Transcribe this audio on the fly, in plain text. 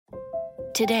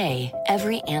Today,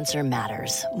 every answer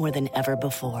matters more than ever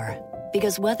before.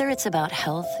 Because whether it's about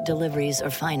health, deliveries, or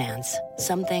finance,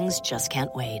 some things just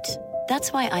can't wait.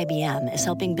 That's why IBM is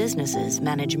helping businesses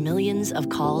manage millions of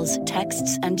calls,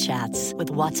 texts, and chats with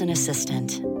Watson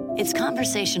Assistant. It's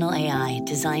conversational AI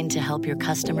designed to help your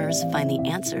customers find the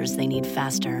answers they need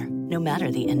faster, no matter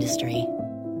the industry.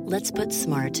 Let's put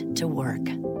smart to work.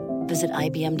 Visit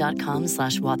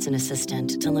IBM.com/Watson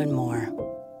Assistant to learn more.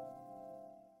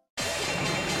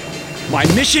 My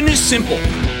mission is simple,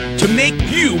 to make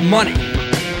you money.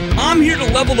 I'm here to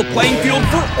level the playing field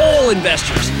for all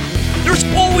investors. There's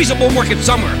always a bull market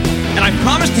somewhere, and I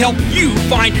promise to help you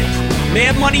find it.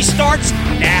 Mad Money starts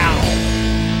now.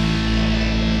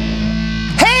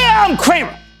 Hey, I'm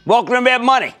Cramer. Welcome to Mad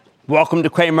Money. Welcome to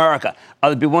Cramerica.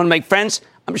 Other people want to make friends?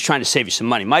 I'm just trying to save you some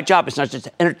money. My job is not just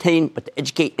to entertain, but to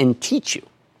educate and teach you.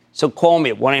 So call me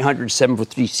at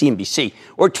 1-800-743-CNBC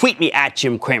or tweet me at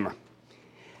Jim Cramer.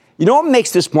 You know what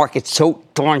makes this market so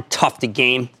darn tough to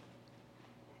game?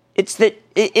 It's that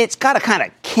it's got a kind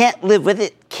of can't live with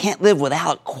it, can't live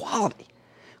without quality.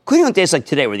 Including on days like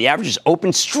today where the averages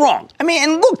opened strong.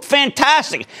 And looked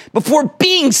fantastic before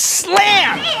being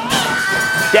slammed.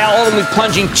 Dow ultimately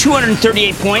plunging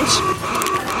 238 points.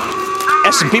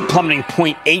 S&P plummeting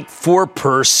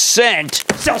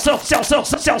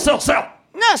 0.84%. Sell.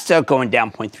 Nasdaq going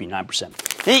down 0.39%.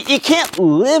 You can't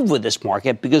live with this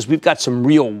market because we've got some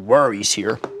real worries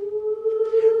here.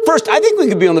 First, I think we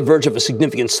could be on the verge of a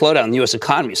significant slowdown in the U.S.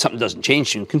 economy if something doesn't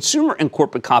change soon. Consumer and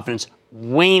corporate confidence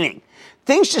waning.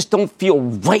 Things just don't feel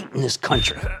right in this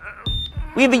country.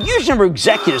 We have a huge number of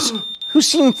executives who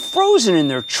seem frozen in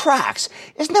their tracks.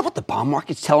 Isn't that what the bond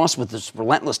market's telling us with this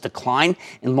relentless decline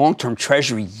in long-term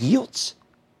Treasury yields?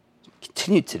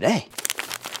 Continued today.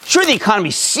 Sure, the economy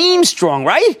seems strong,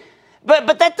 right?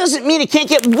 But that doesn't mean it can't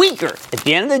get weaker. At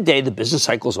the end of the day, the business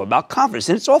cycle is all about confidence,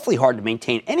 and it's awfully hard to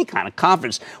maintain any kind of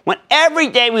confidence when every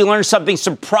day we learn something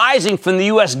surprising from the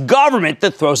U.S. government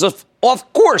that throws us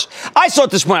off course. I saw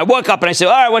it this morning. I woke up and I said,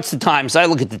 all right, what's the Times? I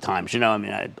look at the Times,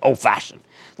 old-fashioned.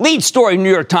 Lead story, New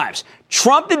York Times.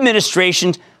 Trump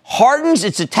administration hardens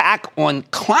its attack on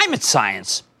climate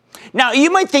science. Now, you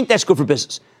might think that's good for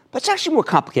business, but it's actually more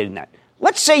complicated than that.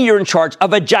 Let's say you're in charge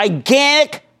of a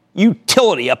gigantic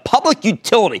utility, a public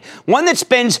utility, one that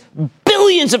spends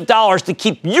billions of dollars to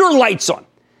keep your lights on.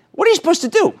 What are you supposed to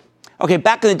do? Okay,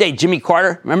 back in the day, Jimmy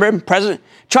Carter, remember him, president,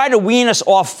 tried to wean us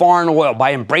off foreign oil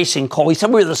by embracing coal. He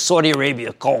said we were the Saudi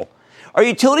Arabia coal. Our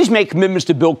utilities make commitments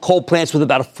to build coal plants with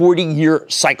about a 40-year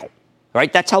cycle.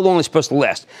 Right? That's how long they're supposed to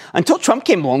last. Until Trump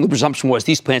came along, the presumption was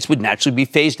these plants would naturally be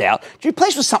phased out to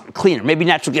replace with something cleaner, maybe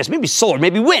natural gas, maybe solar,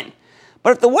 maybe wind.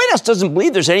 But if the White House doesn't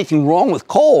believe there's anything wrong with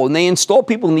coal and they install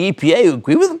people in the EPA who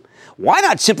agree with them, why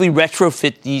not simply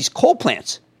retrofit these coal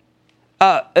plants?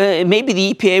 Maybe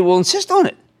the EPA will insist on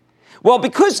it. Well,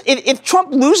 because if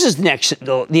Trump loses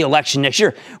the election next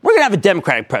year, we're going to have a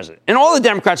Democratic president. And all the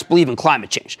Democrats believe in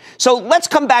climate change. So let's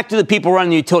come back to the people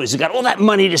running the utilities who've got all that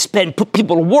money to spend, put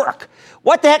people to work.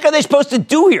 What the heck are they supposed to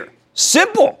do here?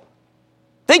 Simple.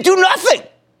 They do nothing.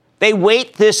 They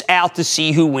wait this out to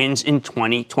see who wins in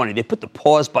 2020. They put the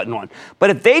pause button on. But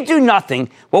if they do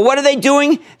nothing, well, what are they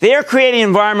doing? They're creating an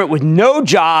environment with no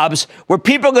jobs where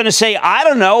people are going to say, I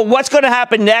don't know, what's going to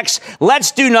happen next?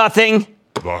 Let's do nothing.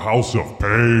 The House of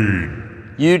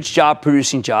Pain. Huge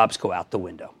job-producing jobs go out the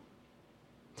window.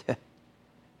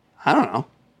 I don't know.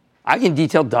 I can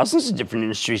detail dozens of different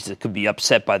industries that could be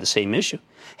upset by the same issue.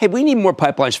 Hey, we need more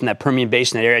pipelines from that Permian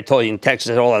Basin, that area I told you in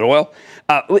Texas, all that oil.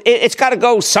 It's got to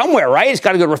go somewhere, right? It's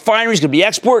got to go to refineries, it's going to be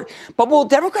export. But will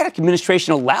the Democratic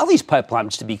administration allow these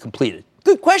pipelines to be completed?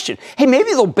 Good question. Hey,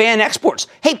 maybe they'll ban exports.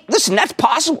 Hey, listen, that's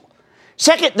possible.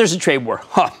 Second, there's a trade war.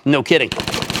 No kidding.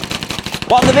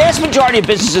 While the vast majority of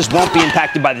businesses won't be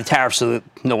impacted by the tariffs, so that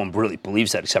no one really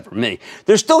believes that except for me,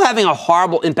 they're still having a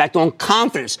horrible impact on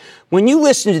confidence. When you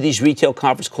listen to these retail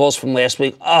conference calls from last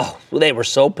week, they were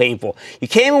so painful. You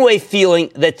came away feeling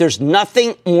that there's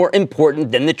nothing more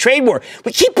important than the trade war.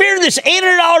 We keep hearing this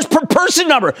 $800 per person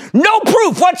number. No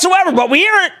proof whatsoever, but we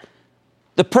hear it.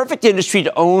 The perfect industry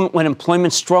to own when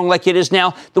employment's strong like it is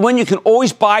now, the one you can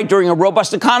always buy during a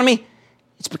robust economy,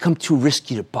 it's become too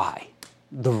risky to buy.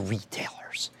 The retailer.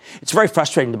 It's very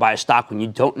frustrating to buy a stock when you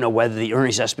don't know whether the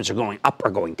earnings estimates are going up or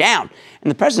going down. And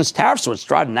the president's tariffs are what's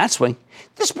driving that swing.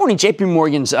 This morning, J.P.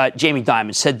 Morgan's Jamie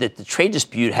Dimon said that the trade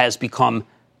dispute has become,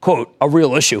 quote, a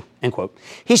real issue, end quote.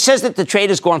 He says that the trade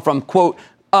has gone from, quote,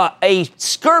 a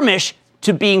skirmish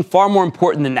to being far more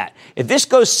important than that. If this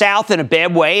goes south in a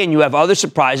bad way and you have other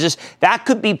surprises, that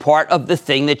could be part of the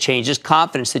thing that changes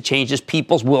confidence, that changes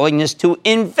people's willingness to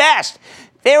invest.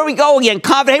 There we go again.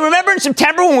 Confident. Hey, remember in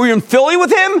September when we were in Philly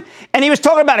with him and he was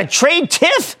talking about a trade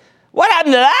tiff? What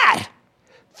happened to that?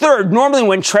 Third, normally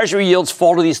when Treasury yields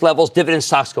fall to these levels, dividend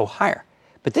stocks go higher.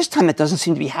 But this time it doesn't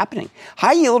seem to be happening.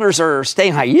 High yielders are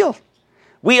staying high yield.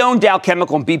 We own Dow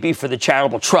Chemical and BP for the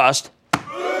charitable trust.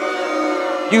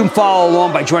 You can follow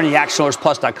along by joining the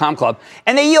ActionAlertsPlus.com club.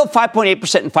 And they yield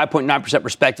 5.8% and 5.9%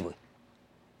 respectively.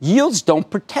 Yields don't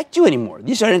protect you anymore.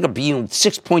 These are going to be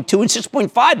 6.2 and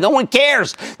 6.5. No one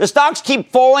cares. The stocks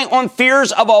keep falling on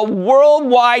fears of a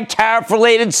worldwide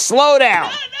tariff-related slowdown.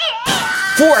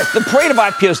 Fourth, the parade of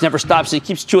IPOs never stops. It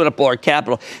keeps chewing up all our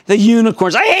capital. The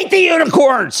unicorns. I hate the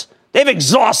unicorns. They've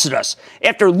exhausted us.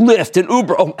 After Lyft and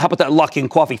Uber, oh, how about that Luckin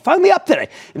Coffee? Finally up today.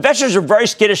 Investors are very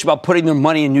skittish about putting their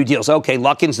money in new deals. Okay,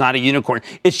 Luckin's not a unicorn.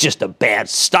 It's just a bad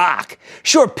stock.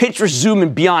 Sure, Pinterest, Zoom,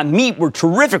 and Beyond Meat were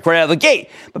terrific right out of the gate.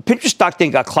 But Pinterest stock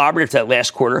then got clobbered after that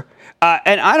last quarter.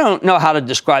 And I don't know how to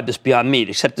describe this Beyond Meat,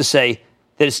 except to say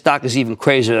that its stock is even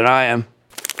crazier than I am.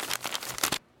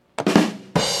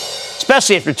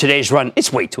 Especially after today's run,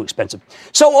 it's way too expensive.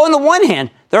 So on the one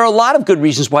hand, there are a lot of good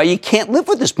reasons why you can't live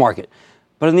with this market.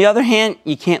 But on the other hand,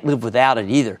 you can't live without it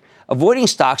either. Avoiding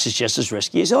stocks is just as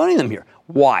risky as owning them here.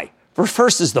 Why?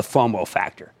 First is the FOMO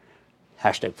factor.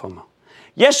 Hashtag FOMO.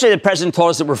 Yesterday, the president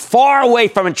told us that we're far away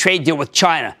from a trade deal with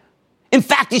China. In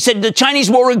fact, he said the Chinese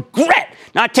will regret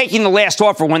not taking the last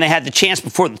offer when they had the chance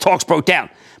before the talks broke down.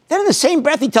 Then in the same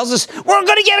breath, he tells us we're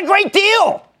going to get a great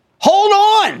deal. Hold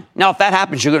on. Now, if that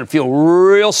happens, you're going to feel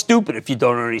real stupid if you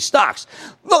don't own any stocks.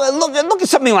 Look at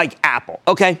something like Apple,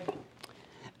 okay,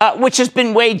 which has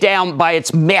been weighed down by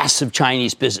its massive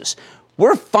Chinese business.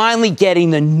 We're finally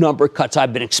getting the number cuts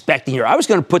I've been expecting here. I was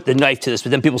going to put the knife to this, but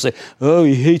then people say, oh,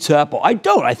 he hates Apple. I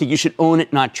don't. I think you should own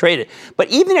it, not trade it. But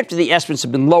even after the estimates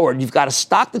have been lowered, you've got a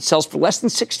stock that sells for less than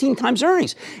 16 times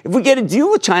earnings. If we get a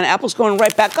deal with China, Apple's going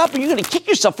right back up, and you're going to kick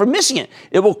yourself for missing it.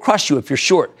 It will crush you if you're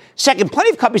short. Second, plenty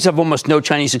of companies have almost no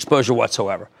Chinese exposure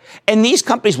whatsoever. And these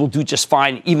companies will do just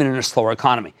fine, even in a slower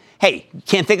economy. Hey,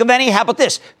 can't think of any? How about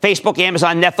this? Facebook,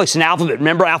 Amazon, Netflix, and Alphabet.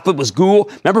 Remember Alphabet was Google?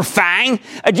 Remember FANG?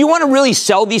 Do you want to really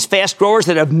sell these fast growers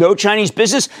that have no Chinese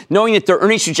business, knowing that their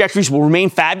earnings trajectories will remain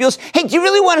fabulous? Hey, do you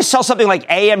really want to sell something like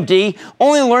AMD,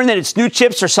 only to learn that its new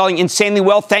chips are selling insanely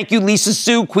well? Thank you, Lisa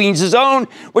Su, Queen's own,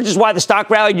 which is why the stock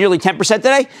rallied nearly 10%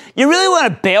 today. You really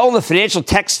want to bail on the financial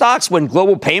tech stocks when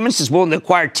Global Payments is willing to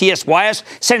acquire TSYS,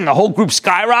 sending the whole group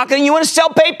skyrocketing? You want to sell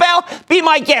PayPal? Be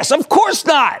my guest. Of course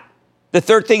not. The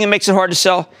third thing that makes it hard to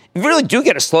sell, if you really do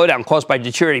get a slowdown caused by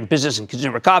deteriorating business and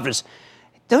consumer confidence,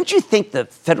 don't you think the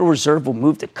Federal Reserve will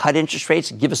move to cut interest rates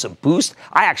and give us a boost?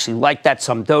 I actually like that,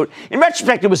 some don't. In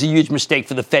retrospect, it was a huge mistake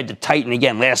for the Fed to tighten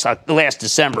again last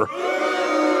December.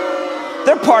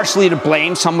 They're partially to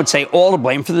blame, some would say all to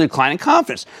blame, for the decline in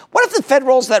confidence. What if the Fed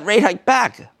rolls that rate hike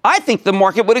back? I think the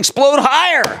market would explode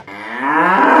higher.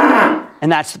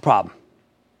 And that's the problem.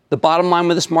 The bottom line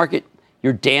with this market,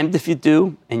 you're damned if you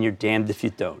do, and you're damned if you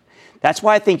don't. That's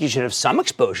why I think you should have some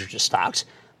exposure to stocks,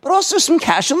 but also some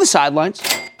cash on the sidelines.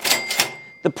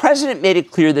 The president made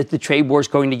it clear that the trade war is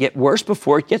going to get worse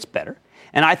before it gets better,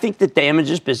 and I think that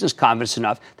damages business confidence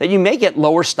enough that you may get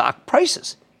lower stock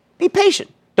prices. Be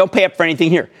patient. Don't pay up for anything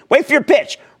here. Wait for your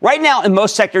pitch. Right now, in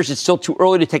most sectors, it's still too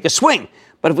early to take a swing.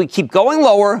 But if we keep going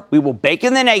lower, we will bake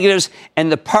in the negatives,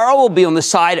 and the peril will be on the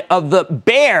side of the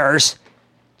bears,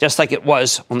 just like it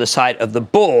was on the side of the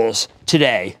bulls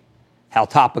today. How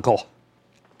topical.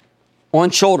 On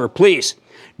shoulder, please.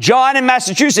 John in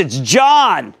Massachusetts.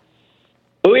 John.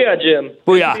 Booyah, Jim.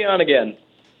 Booyah. Good to be on again.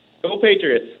 Go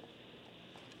Patriots.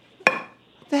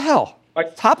 What the hell?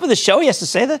 Top of the show, he has to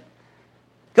say that?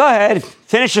 Go ahead.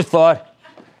 Finish your thought.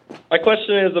 My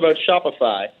question is about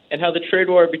Shopify and how the trade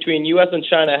war between U.S. and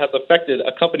China has affected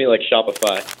a company like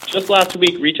Shopify. Just last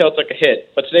week, retail took a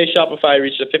hit, but today Shopify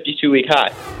reached a 52-week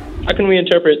high. How can we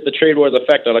interpret the trade war's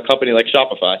effect on a company like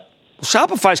Shopify?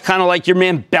 Shopify's kind of like your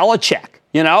man Belichick,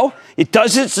 you know? It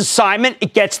does its assignment,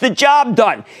 it gets the job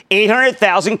done.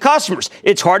 800,000 customers.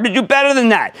 It's hard to do better than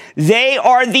that. They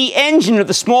are the engine of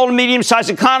the small to medium-sized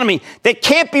economy that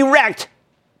can't be wrecked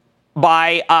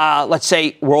by, let's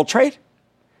say, world trade.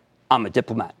 I'm a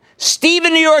diplomat. Steve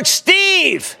in New York.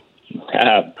 Steve!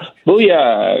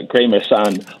 Booyah,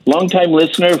 Cramer-san. Long-time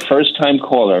listener, first-time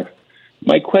caller.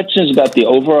 My question is about the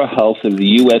overall health of the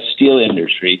U.S. steel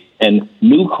industry and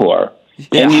Nucor,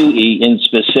 MUE in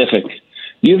specific.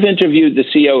 You've interviewed the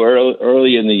CEO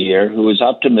early in the year, who is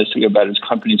optimistic about his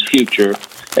company's future,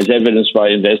 as evidenced by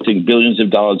investing billions of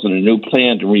dollars in a new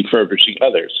plant and refurbishing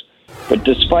others. But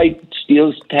despite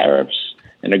steel's tariffs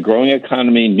and a growing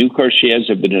economy, Nucor shares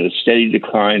have been in a steady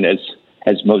decline, as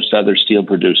most other steel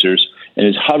producers, and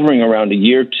is hovering around a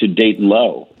year-to-date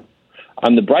low.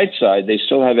 On the bright side, they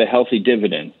still have a healthy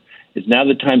dividend. Is now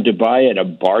the time to buy at a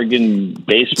bargain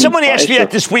basement? Someone asked me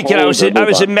that this weekend. I was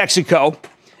in Mexico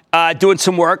doing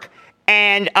some work.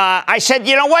 And I said,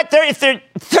 you know what? They're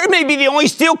may be the only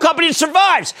steel company that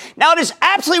survives. Now, it is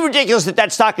absolutely ridiculous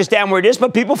that stock is down where it is,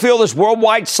 but people feel this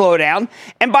worldwide slowdown.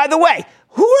 And by the way,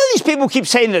 who are these people who keep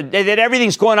saying that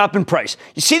everything's going up in price?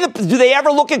 You see, do they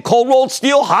ever look at cold-rolled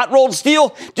steel, hot-rolled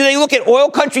steel? Do they look at oil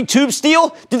country tube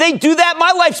steel? Do they do that?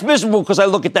 My life's miserable because I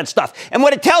look at that stuff. And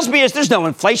what it tells me is there's no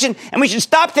inflation, and we should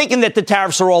stop thinking that the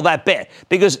tariffs are all that bad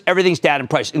because everything's down in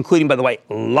price, including, by the way,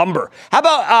 lumber. How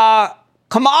about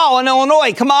Kamal in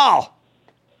Illinois? Kamal.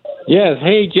 Yes.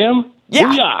 Hey, Jim.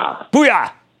 Yeah. Booyah.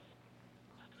 Booyah.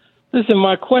 Listen,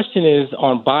 my question is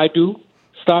on Baidu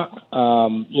stock.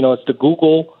 It's the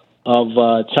Google of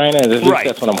China. At least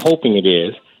that's what I'm hoping it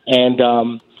is. And,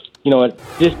 it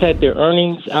just had their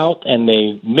earnings out, and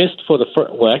they missed for the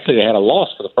first. Well, actually, they had a loss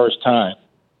for the first time,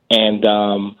 and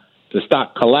the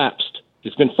stock collapsed.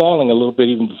 It's been falling a little bit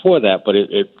even before that, but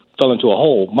it fell into a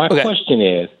hole. My question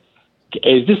is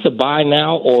this a buy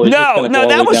now, or is no?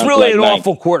 That was really an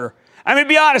awful quarter. I mean, to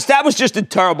be honest, that was just a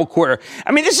terrible quarter.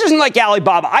 I mean, this isn't like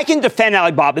Alibaba. I can defend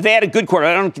Alibaba. They had a good quarter.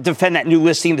 I don't defend that new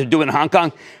listing they're doing in Hong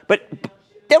Kong. But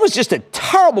that was just a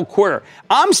terrible quarter.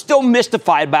 I'm still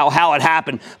mystified about how it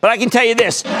happened. But I can tell you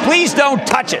this. Please don't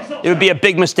touch it. It would be a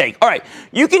big mistake. All right.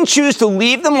 You can choose to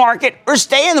leave the market or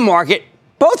stay in the market,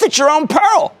 both at your own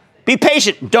peril. Be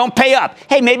patient. Don't pay up.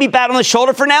 Hey, maybe bat on the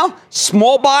shoulder for now.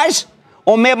 Small buys.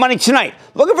 On Mad Money tonight,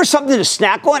 looking for something to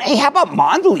snack on? Hey, how about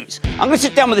Mondelez? I'm going to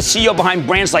sit down with the CEO behind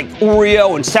brands like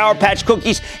Oreo and Sour Patch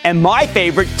Cookies and my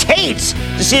favorite, Tate's,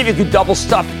 to see if you could double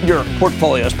stuff your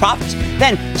portfolio's profits.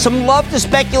 Then, some love to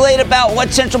speculate about what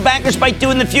central bankers might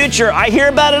do in the future. I hear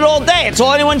about it all day. It's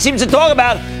all anyone seems to talk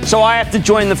about, so I have to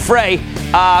join the fray.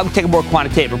 I'll take a more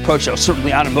quantitative approach, though,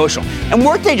 certainly unemotional. And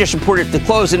Workday just reported at the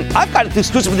close, and I've got it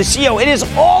exclusive with the CEO. It is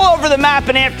all over the map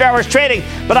in after-hours trading,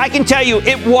 but I can tell you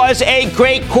it was a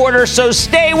great quarter, so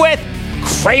stay with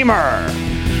Cramer.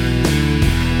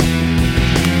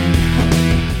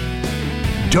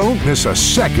 Don't miss a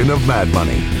second of Mad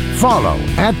Money. Follow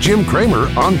 @Jim Cramer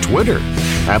on Twitter.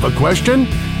 Have a question?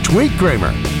 Tweet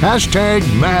Cramer.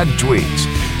 #MadTweets.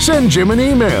 Send Jim an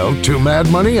email to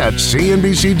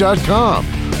madmoney@cnbc.com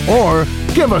or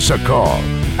give us a call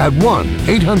at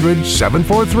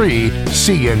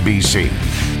 1-800-743-CNBC.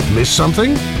 Miss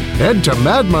something? Head to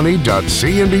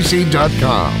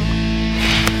madmoney.cnbc.com.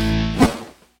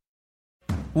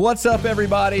 What's up,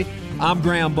 everybody? I'm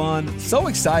Graham Bunn. So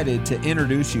excited to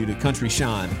introduce you to Country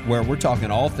Shine, where we're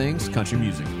talking all things country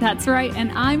music. That's right,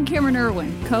 and I'm Cameron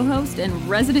Irwin, co-host and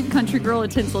resident country girl at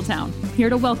Tinseltown,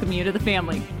 here to welcome you to the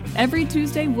family. Every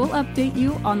Tuesday, we'll update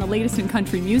you on the latest in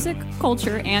country music,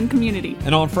 culture, and community.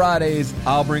 And on Fridays,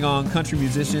 I'll bring on country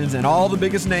musicians and all the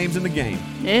biggest names in the game.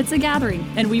 It's a gathering,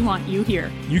 and we want you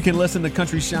here. You can listen to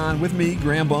Country Shine with me,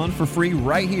 Graham Bunn, for free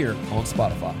right here on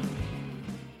Spotify.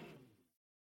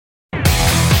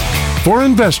 For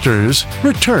investors,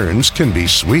 returns can be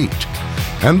sweet.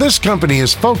 And this company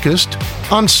is focused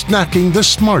on snacking the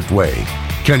smart way.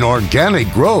 Can organic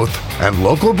growth and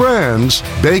local brands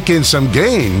bake in some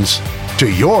gains to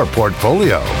your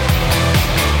portfolio?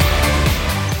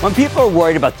 When people are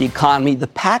worried about the economy, the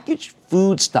packaged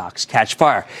food stocks catch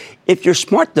fire. If you're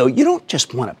smart, though, you don't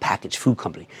just want a packaged food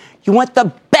company. You want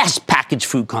the best packaged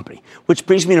food company, which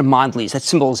brings me to Mondelez. That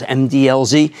symbol is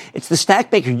MDLZ. It's the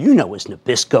snack baker you know as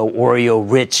Nabisco, Oreo,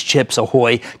 Ritz, Chips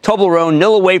Ahoy, Toblerone,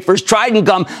 Nilla Wafers, Trident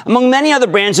Gum, among many other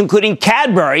brands, including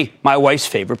Cadbury, my wife's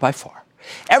favorite by far.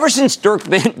 Ever since Dirk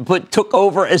Van Put took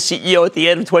over as CEO at the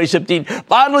end of 2017,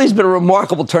 Mondelez has been a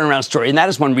remarkable turnaround story, and that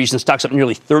is one reason the stock's up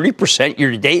nearly 30% year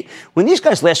to date. When these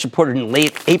guys last reported in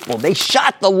late April, they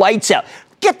shot the lights out.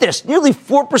 Get this, nearly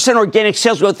 4% organic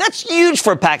sales growth. That's huge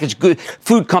for a packaged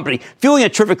food company, fueling a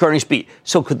terrific earnings beat.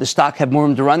 So could the stock have more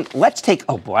room to run? Let's take,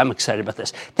 oh boy, I'm excited about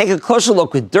this. Take a closer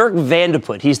look with Dirk Van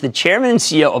Put. He's the chairman and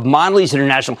CEO of Mondelez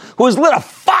International, who has lit a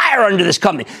fire under this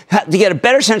company. To get a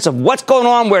better sense of what's going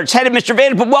on, where it's headed, Mr.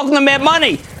 Van Put, welcome to Mad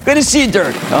Money. Good to see you,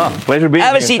 Dirk. Oh, pleasure being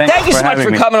here. Have a seat. Thank you so much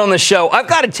for coming on the show. I've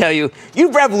got to tell you,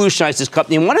 you've revolutionized this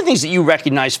company, and one of the things that you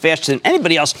recognize faster than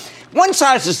anybody else, one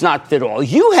size does not fit all.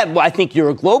 You have, I think you're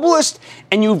a globalist,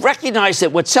 and you recognize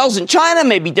that what sells in China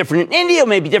may be different in India,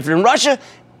 may be different in Russia,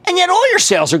 and yet all your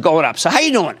sales are going up. So how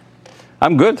you doing?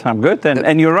 I'm good.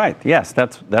 And you're right. Yes,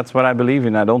 that's what I believe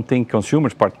in. I don't think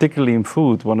consumers, particularly in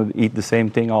food, want to eat the same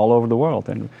thing all over the world.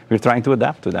 And we're trying to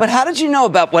adapt to that. But how did you know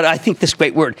about what I think this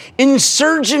great word,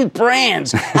 insurgent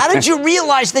brands? How did you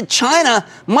realize that China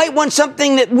might want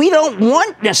something that we don't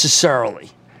want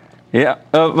necessarily? Yeah,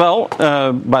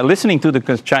 by listening to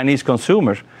the Chinese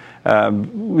consumer,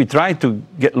 we try to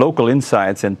get local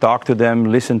insights and talk to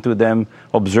them, listen to them,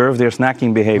 observe their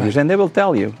snacking behaviors, and they will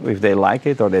tell you if they like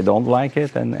it or they don't like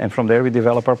it, and from there we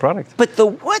develop our product. But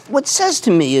what says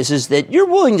to me is that you're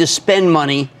willing to spend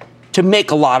money to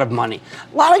make a lot of money.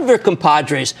 A lot of your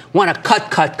compadres want to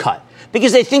cut.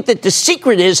 Because they think that the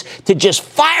secret is to just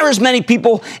fire as many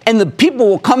people and the people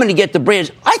will come in to get the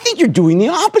brands. I think you're doing the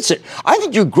opposite. I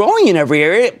think you're growing in every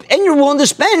area and you're willing to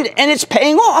spend and it's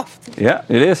paying off. Yeah,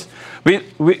 it is.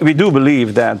 We do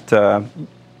believe that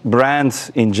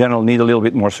brands in general need a little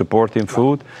bit more support in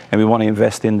food and we want to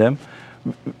invest in them.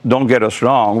 Don't get us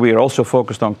wrong, we are also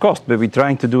focused on cost, but we're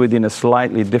trying to do it in a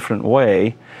slightly different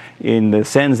way in the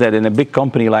sense that in a big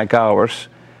company like ours,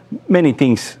 many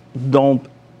things don't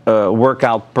work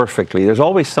out perfectly. There's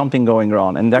always something going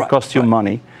wrong, and that costs you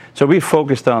money. So we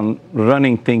focused on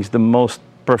running things the most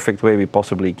perfect way we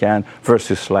possibly can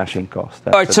versus slashing costs.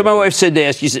 All right, so my wife said to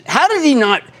ask you,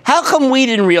 how come we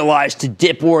didn't realize to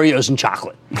dip Oreos in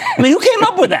chocolate? I mean, who came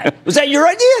up with that? Was that your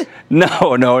idea?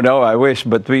 No, I wish,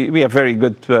 but we have very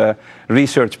good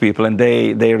research people, and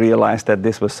they realized that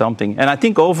this was something. And I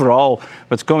think overall,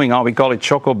 what's going on, we call it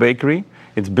Choco Bakery.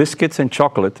 It's biscuits and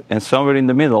chocolate, and somewhere in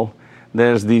the middle,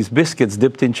 there's these biscuits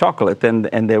dipped in chocolate,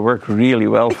 and they work really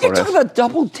well for us. You're talking about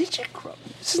double-digit growth.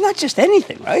 This is not just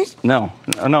anything, right? No,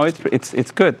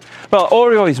 it's good. Well,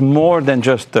 Oreo is more than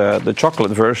just the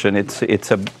chocolate version.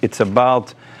 It's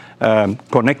about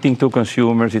connecting to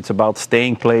consumers. It's about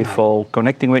staying playful,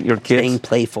 connecting with your kids. Staying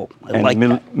playful. I and like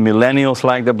that. Millennials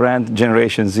like the brand.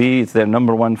 Generation Z, it's their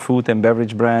number one food and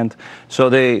beverage brand. So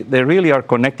they really are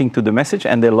connecting to the message,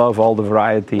 and they love all the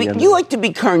variety. But you like to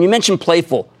be current. You mentioned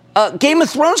playful. Game of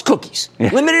Thrones cookies,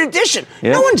 limited edition.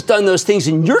 Yeah. No one's done those things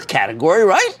in your category,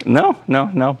 right? No.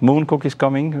 Moon cookies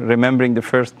coming, remembering the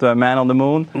first man on the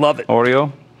moon. Love it.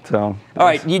 Oreo. So. All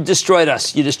right, you destroyed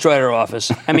us. You destroyed our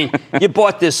office. I mean, you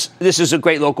bought this. This is a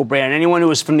great local brand. Anyone who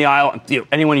was from the Isle,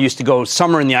 anyone who used to go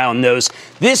summer in the Isle knows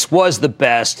this was the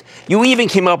best. You even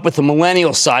came up with the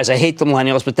millennial size. I hate the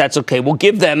millennials, but that's okay. We'll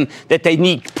give them that they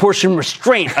need portion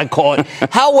restraint, I call it.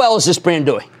 How well is this brand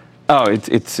doing? Oh,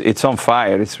 it's on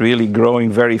fire. It's really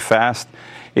growing very fast.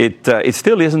 It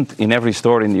still isn't in every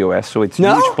store in the U.S., so it's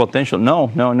huge potential.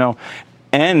 No.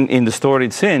 And in the store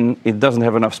it's in, it doesn't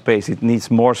have enough space. It needs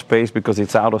more space because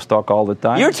it's out of stock all the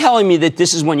time. You're telling me that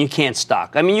this is when you can't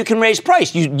stock. I mean, you can raise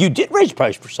price. You did raise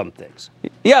price for some things.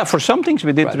 Yeah, for some things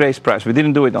we did raise price. We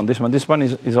didn't do it on this one. This one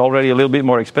is already a little bit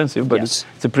more expensive, but it's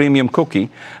a premium cookie.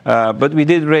 But we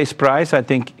did raise price, I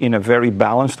think, in a very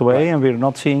balanced way, and we're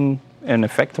not seeing an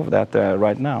effect of that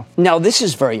right now. Now, this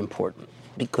is very important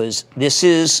because this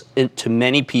is, to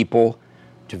many people,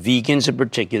 to vegans in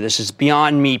particular, this is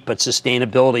beyond meat, but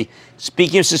sustainability.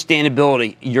 Speaking of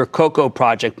sustainability, your cocoa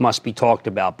project must be talked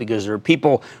about because there are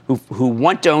people who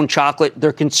want to own chocolate.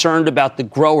 They're concerned about the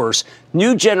growers.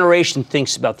 New generation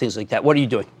thinks about things like that. What are you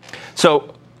doing?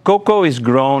 So cocoa is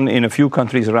grown in a few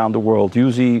countries around the world,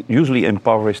 usually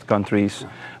impoverished countries.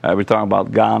 We're talking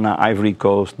about Ghana, Ivory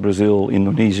Coast, Brazil,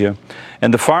 Indonesia.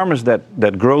 And the farmers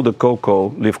that grow the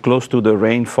cocoa live close to the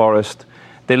rainforest.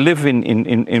 They live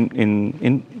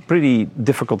in pretty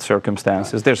difficult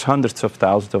circumstances. There's hundreds of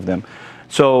thousands of them.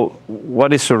 So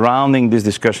what is surrounding this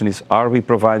discussion is, are we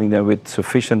providing them with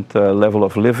sufficient level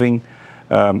of living?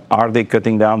 Are they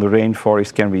cutting down the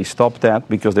rainforest? Can we stop that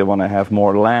because they want to have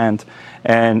more land?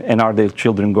 And are their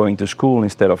children going to school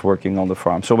instead of working on the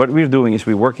farm? So what we're doing is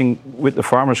we're working with the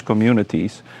farmers'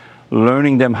 communities,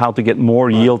 learning them how to get more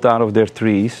yield out of their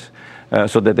trees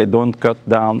so that they don't cut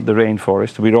down the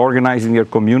rainforest. We're organizing their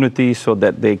communities so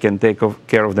that they can take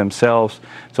care of themselves,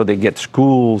 so they get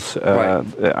schools,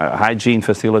 hygiene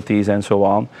facilities, and so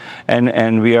on.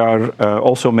 And we are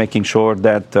also making sure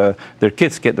that their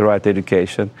kids get the right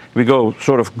education. We go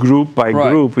sort of group by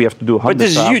group. We have to do 100,000. But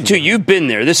this is you too. You've been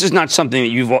there. This is not something that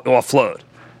you've offload.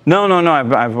 No.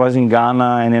 I was in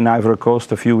Ghana and in Ivory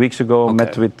Coast a few weeks ago,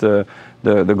 met with the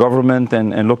government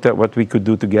and looked at what we could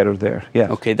do together there.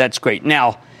 Yeah. Okay, that's great.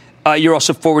 Now, you're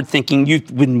also forward-thinking.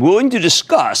 You've been willing to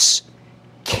discuss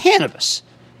cannabis.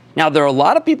 Now, there are a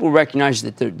lot of people who recognize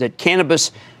that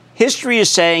cannabis, history is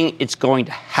saying it's going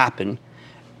to happen.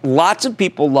 Lots of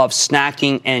people love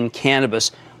snacking and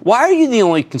cannabis. Why are you the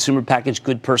only consumer packaged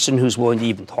good person who's willing to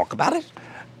even talk about it?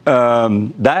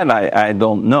 That I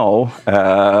don't know.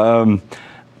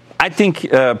 I think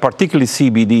particularly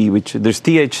CBD, which there's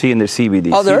THC and there's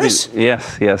CBD. Oh, there is?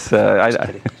 Yes.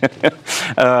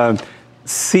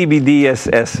 CBD has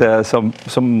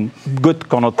some good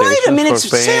connotations. Right, I mean, it's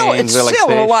sale in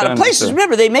a lot of places.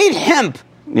 Remember, they made hemp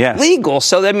legal.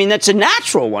 So, I mean, that's a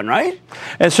natural one, right?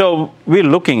 And so we're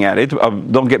looking at it.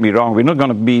 Don't get me wrong. We're not going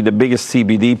to be the biggest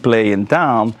CBD play in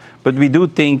town, but we do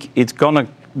think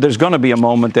there's going to be a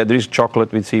moment that there is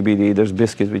chocolate with CBD, there's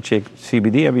biscuits with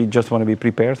CBD, and we just want to be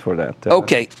prepared for that.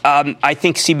 Okay. I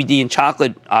think CBD and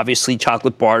chocolate, obviously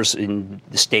chocolate bars in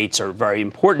the States are very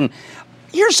important.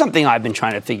 Here's something I've been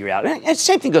trying to figure out. And the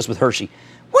same thing goes with Hershey.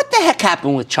 What the heck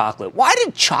happened with chocolate? Why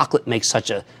did chocolate make such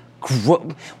a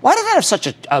why did that have such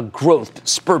a growth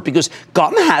spurt? Because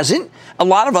gum hasn't. A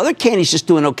lot of other candies just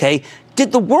doing okay.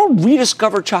 Did the world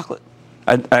rediscover chocolate?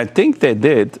 I think they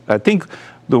did. I think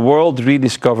the world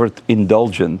rediscovered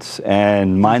indulgence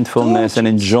and mindfulness and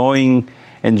enjoying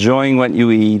what you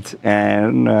eat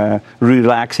and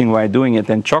relaxing while doing it.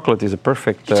 And chocolate is a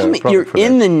perfect product you're for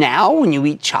in that. the now when you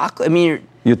eat chocolate. I mean,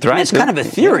 it's kind of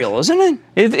ethereal, isn't it?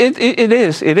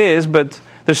 It is, but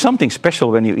there's something special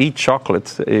when you eat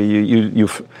chocolate. You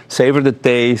savor the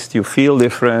taste, you feel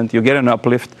different, you get an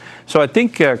uplift. So I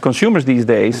think consumers these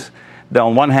days,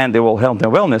 on one hand, they will health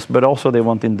and wellness, but also they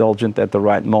want indulgent at the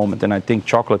right moment. And I think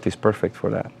chocolate is perfect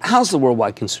for that. How's the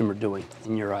worldwide consumer doing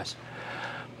in your eyes?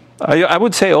 I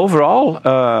would say overall,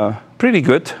 pretty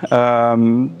good.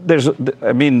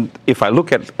 If I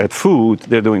look at food,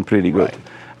 they're doing pretty good. Right.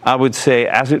 I would say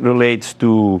as it relates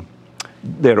to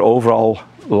their overall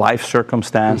life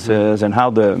circumstances and how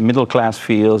the middle class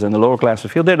feels and the lower class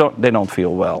feel, they don't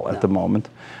feel well at the moment.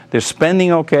 They're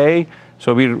spending okay,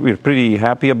 so we're pretty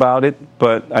happy about it.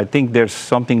 But I think there's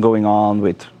something going on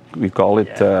with, we call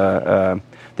it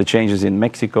the changes in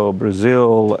Mexico,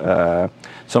 Brazil,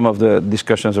 some of the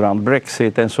discussions around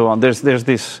Brexit and so on. There's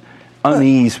this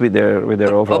unease with their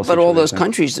overall situation. But all those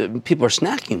countries, people are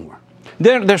snacking more.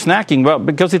 They're snacking, well,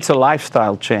 because it's a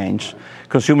lifestyle change.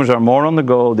 Consumers are more on the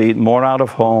go, they eat more out of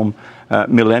home.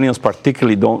 Millennials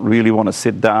particularly don't really want to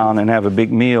sit down and have a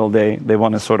big meal. They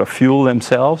want to sort of fuel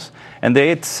themselves, and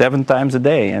they eat 7 times a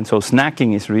day. And so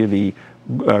snacking is really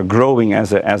growing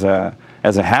as a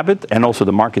habit, and also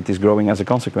the market is growing as a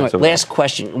consequence of it. Last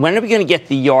question. When are we going to get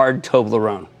the Yard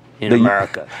Toblerone in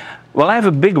America? Well, I have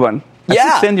a big one. I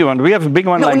should send you one. We have a big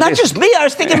one like this. No, not just me. I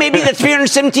was thinking maybe the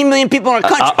 317 million people in our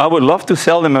country. I would love to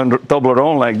sell them a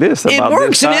Toblerone like this. It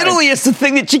works in Italy. It's the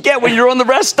thing that you get when you're on the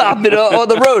rest stop on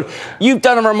the road. You've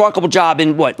done a remarkable job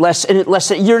in what? Less than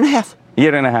a year and a half?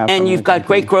 Year and a half. And you've got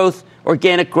great growth,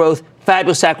 organic growth,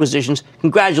 fabulous acquisitions.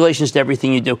 Congratulations to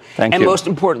everything you do. Thank you. And most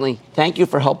importantly, thank you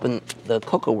for helping the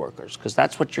cocoa workers, because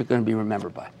that's what you're going to be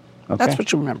remembered by. Okay. That's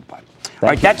what you're remembered by. All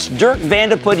right, that's Dirk Van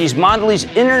de Put. He's Mondelez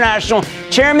International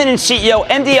Chairman and CEO,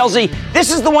 MDLZ.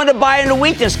 This is the one to buy into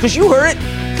weakness, because you heard it.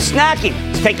 Snacking.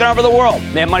 It's taking over the world.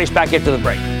 Man, Money's back after the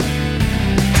break.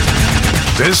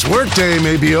 This workday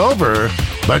may be over,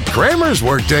 but Cramer's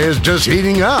workday is just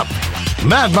heating up.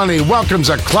 Mad Money welcomes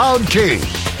a Cloud King,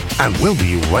 and we'll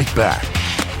be right back.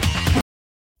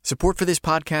 Support for this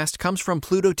podcast comes from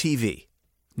Pluto TV.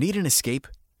 Need an escape?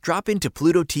 Drop into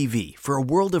Pluto TV for a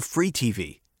world of free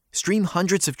TV. Stream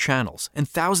hundreds of channels and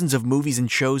thousands of movies and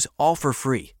shows all for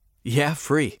free. Yeah,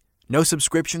 free. No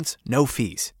subscriptions, no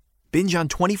fees. Binge on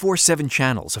 24/7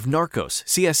 channels of Narcos,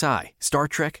 CSI, Star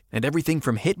Trek, and everything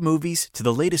from hit movies to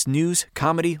the latest news,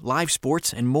 comedy, live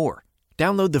sports, and more.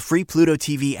 Download the free Pluto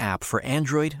TV app for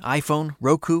Android, iPhone,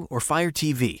 Roku, or Fire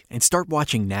TV and start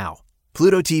watching now.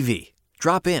 Pluto TV.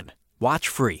 Drop in. Watch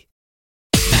free.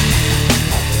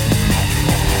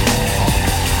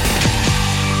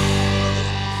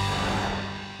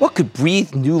 What could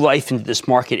breathe new life into this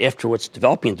market after what's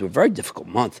developing into a very difficult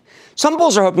month? Some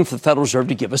bulls are hoping for the Federal Reserve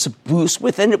to give us a boost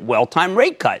with a well-timed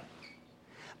rate cut.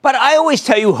 But I always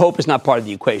tell you hope is not part of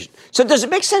the equation. So does it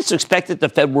make sense to expect that the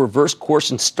Fed will reverse course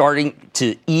and starting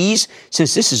to ease,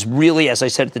 since this is really, as I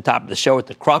said at the top of the show, at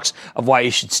the crux of why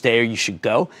you should stay or you should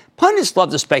go? Pundits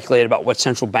love to speculate about what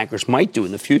central bankers might do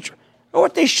in the future, or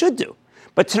what they should do.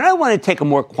 But tonight I want to take a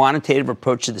more quantitative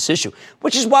approach to this issue,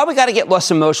 which is why we got to get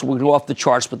less emotional. We go off the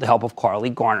charts with the help of Carly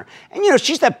Garner. And,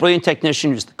 she's that brilliant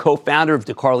technician who's the co-founder of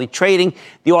DeCarly Trading,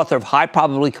 the author of High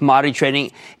Probability Commodity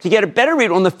Trading, to get a better read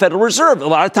on the Federal Reserve. A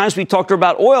lot of times we talk to her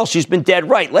about oil. She's been dead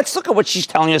right. Let's look at what she's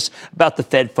telling us about the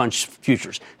Fed funds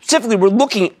futures. Specifically, we're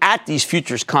looking at these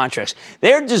futures contracts.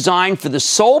 They're designed for the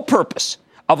sole purpose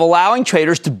of allowing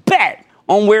traders to bet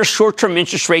on where short-term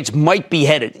interest rates might be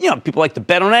headed. People like to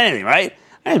bet on anything, right?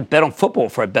 I didn't bet on football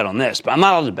before I bet on this, but I'm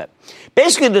not allowed to bet.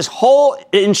 Basically, this whole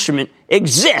instrument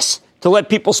exists to let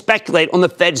people speculate on the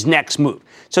Fed's next move.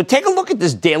 So take a look at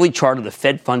this daily chart of the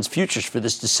Fed funds futures for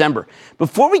this December.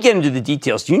 Before we get into the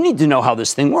details, you need to know how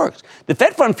this thing works. The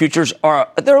Fed fund futures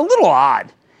they're a little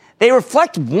odd. They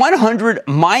reflect 100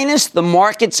 minus the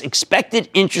market's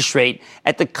expected interest rate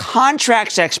at the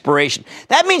contract's expiration.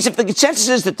 That means if the consensus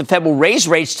is that the Fed will raise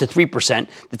rates to 3%,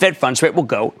 the Fed funds rate will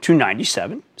go to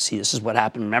 97. See, this is what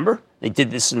happened, remember? They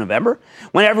did this in November.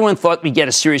 When everyone thought we'd get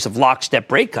a series of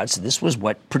lockstep rate cuts, this was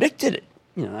what predicted it.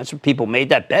 That's what people made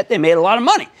that bet. They made a lot of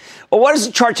money. Well, what does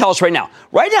the chart tell us right now?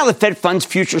 Right now, the Fed funds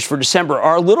futures for December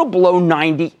are a little below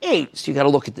 98. So you got to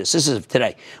look at this. This is of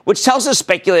today, which tells us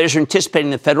speculators are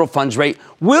anticipating the federal funds rate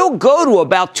will go to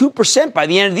about 2% by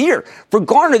the end of the year. For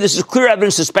Garner, this is clear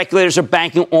evidence that speculators are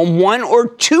banking on 1 or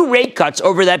 2 rate cuts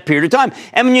over that period of time.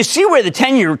 And when you see where the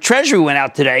 10-year Treasury went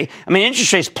out today,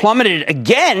 interest rates plummeted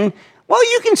again. Well,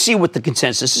 you can see what the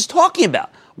consensus is talking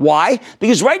about. Why?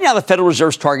 Because right now the Federal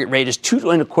Reserve's target rate is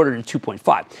 2.25 to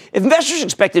 2.5. If investors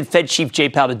expected Fed Chief Jay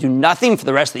Powell to do nothing for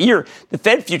the rest of the year, the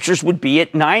Fed futures would be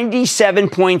at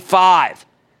 97.5.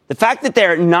 The fact that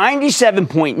they're at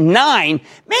 97.9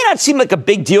 may not seem like a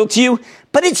big deal to you,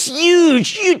 but it's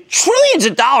huge. Trillions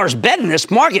of dollars bet in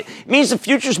this market. It means the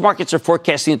futures markets are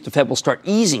forecasting that the Fed will start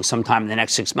easing sometime in the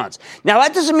next 6 months. Now,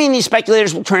 that doesn't mean these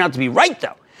speculators will turn out to be right,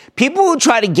 though. People who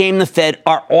try to game the Fed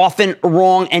are often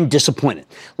wrong and disappointed.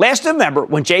 Last November,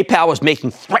 when Jay Powell was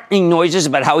making threatening noises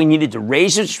about how he needed to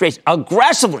raise interest rates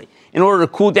aggressively in order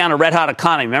to cool down a red-hot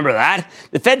economy, remember that?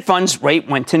 The Fed funds rate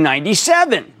went to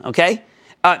 97, okay?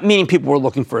 Meaning people were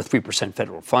looking for a 3%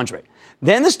 federal funds rate.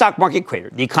 Then the stock market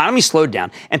cratered, the economy slowed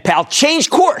down, and Powell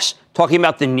changed course, talking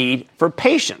about the need for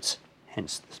patience.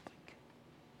 Hence this.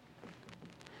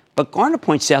 But Garner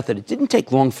points out that it didn't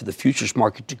take long for the futures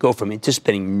market to go from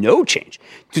anticipating no change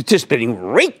to anticipating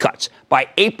rate cuts. By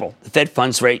April, the Fed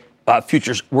funds rate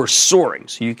futures were soaring.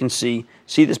 So you can see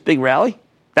this big rally?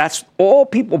 That's all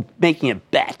people making a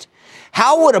bet.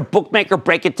 How would a bookmaker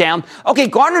break it down? Okay,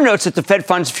 Garner notes that the Fed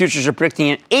funds futures are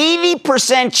predicting an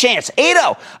 80% chance,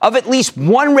 80, of at least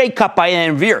one rate cut by the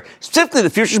end of the year. Specifically, the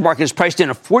futures market is priced in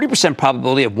a 40%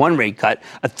 probability of one rate cut,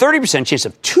 a 30% chance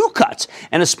of 2 cuts,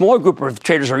 and a smaller group of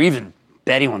traders are even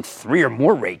betting on 3 or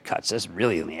more rate cuts. That's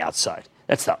really on the outside.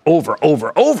 That's the over.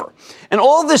 And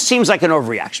all of this seems like an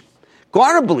overreaction.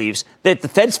 Garner believes that the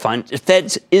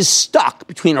Fed is stuck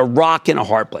between a rock and a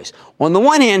hard place. On the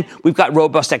one hand, we've got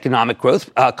robust economic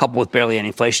growth, coupled with barely any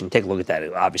inflation. Take a look at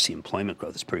that. Obviously, employment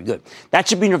growth is pretty good. That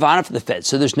should be nirvana for the Fed,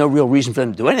 so there's no real reason for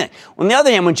them to do anything. On the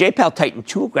other hand, when Jay Powell tightened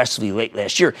too aggressively late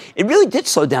last year, it really did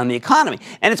slow down the economy.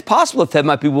 And it's possible the Fed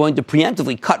might be willing to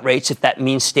preemptively cut rates if that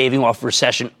means staving off a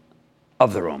recession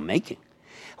of their own making.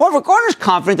 However, Garner's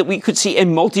confident that we could see a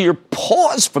multi-year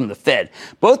pause from the Fed,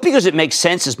 both because it makes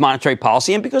sense as monetary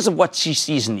policy and because of what she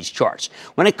sees in these charts.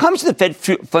 When it comes to the Fed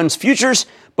funds futures,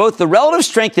 both the relative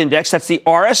strength index, that's the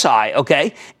RSI,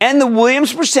 okay, and the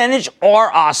Williams percentage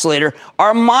R oscillator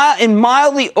are in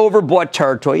mildly overbought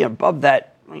territory. Above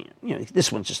that,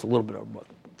 this one's just a little bit overbought,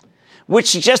 which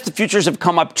suggests the futures have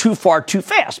come up too far too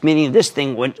fast, meaning this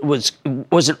thing was an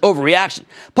overreaction.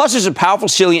 Plus, there's a powerful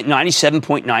ceiling at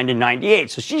 97.9 to 98.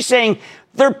 So she's saying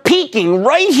they're peaking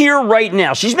right here, right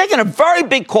now. She's making a very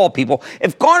big call, people.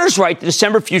 If Garner's right, the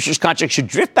December futures contract should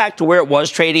drift back to where it was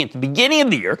trading at the beginning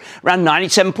of the year, around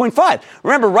 97.5.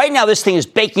 Remember, right now, this thing is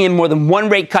baking in more than one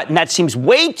rate cut, and that seems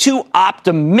way too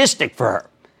optimistic for her.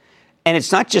 And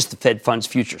it's not just the Fed funds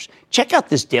futures. Check out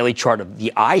this daily chart of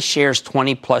the iShares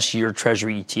 20-plus year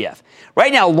Treasury ETF.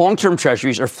 Right now, long-term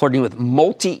Treasuries are flirting with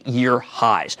multi-year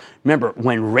highs. Remember,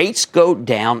 when rates go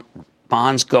down,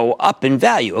 bonds go up in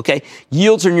value, okay?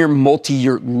 Yields are near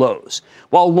multi-year lows.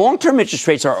 While long-term interest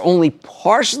rates are only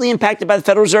partially impacted by the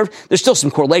Federal Reserve, there's still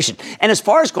some correlation. And as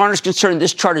far as Garner's concerned,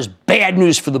 this chart is bad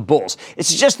news for the bulls. It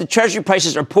suggests that Treasury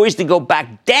prices are poised to go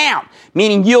back down,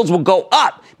 meaning yields will go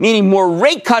up, meaning more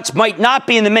rate cuts might not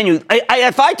be in the menu.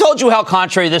 If I told you how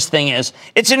contrary this thing is,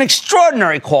 it's an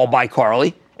extraordinary call by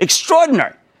Carly.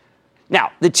 Extraordinary.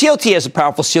 Now, the TLT has a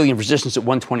powerful ceiling of resistance at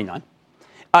 129.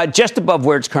 Just above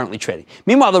where it's currently trading.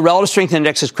 Meanwhile, the relative strength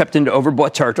index has crept into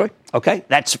overbought territory. Okay,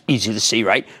 that's easy to see,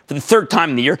 right? For the third time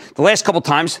in the year, the last couple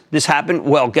times this happened,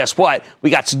 well, guess what? We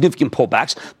got significant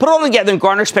pullbacks. Put it all together, and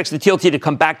Garner expects the TLT to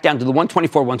come back down to the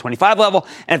 124, 125 level,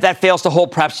 and if that fails to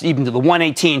hold, perhaps even to the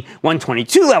 118,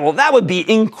 122 level. That would be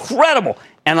incredible.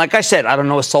 And like I said, I don't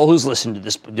know a soul who's listened to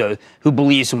this who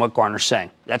believes in what Garner's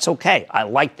saying. That's okay. I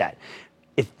like that.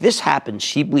 If this happens,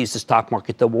 she believes the stock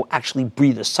market, though, will actually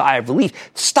breathe a sigh of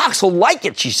relief. Stocks will like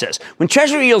it, she says. When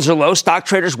Treasury yields are low, stock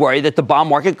traders worry that the bond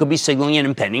market could be signaling an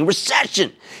impending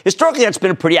recession. Historically, that's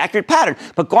been a pretty accurate pattern,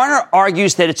 but Garner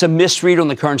argues that it's a misread on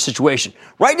the current situation.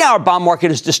 Right now, our bond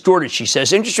market is distorted, she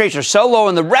says. Interest rates are so low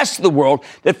in the rest of the world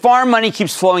that foreign money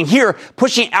keeps flowing here,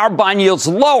 pushing our bond yields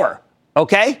lower,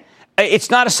 okay?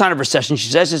 It's not a sign of recession, she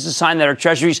says. It's a sign that our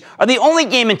treasuries are the only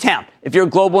game in town if you're a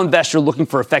global investor looking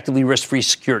for effectively risk-free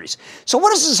securities. So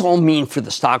what does this all mean for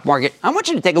the stock market? I want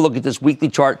you to take a look at this weekly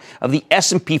chart of the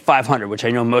S&P 500, which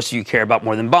I know most of you care about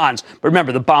more than bonds. But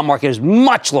remember, the bond market is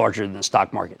much larger than the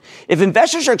stock market. If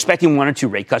investors are expecting 1 or 2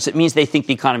 rate cuts, it means they think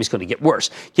the economy is going to get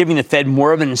worse, giving the Fed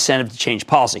more of an incentive to change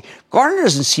policy. Gartner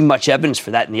doesn't see much evidence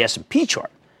for that in the S&P chart.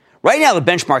 Right now, the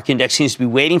benchmark index seems to be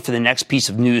waiting for the next piece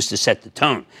of news to set the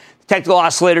tone. Technical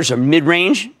oscillators are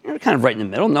mid-range, kind of right in the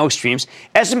middle, no extremes.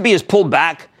 S&P has pulled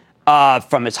back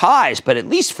from its highs, but at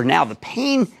least for now, the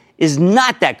pain is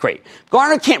not that great.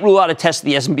 Gartner can't rule out a test of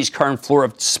the S&P's current floor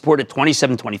of support at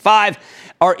 2725,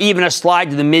 or even a slide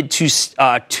to the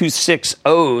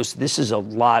mid-260s. This is a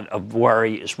lot of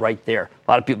worry is right there.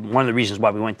 A lot of people, one of the reasons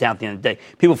why we went down at the end of the day,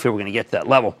 people feel we're going to get to that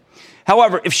level.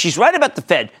 However, if she's right about the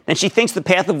Fed, then she thinks the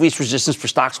path of least resistance for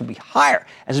stocks will be higher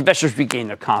as investors regain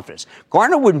their confidence.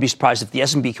 Gartner wouldn't be surprised if the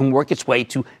S&P can work its way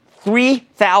to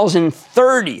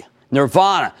 3,030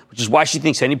 nirvana, which is why she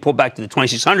thinks any pullback to the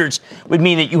 2600s would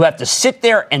mean that you have to sit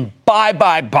there and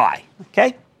buy.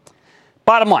 Okay?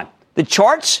 Bottom line, the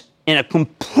charts, in a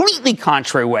completely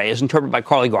contrary way, as interpreted by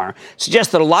Carly Garner,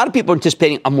 suggests that a lot of people are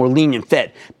anticipating a more lenient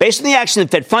Fed. Based on the action of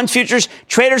the Fed funds futures,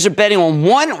 traders are betting on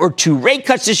 1 or 2 rate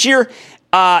cuts this year,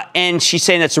 and she's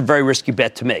saying that's a very risky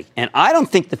bet to make. And I don't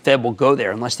think the Fed will go there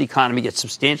unless the economy gets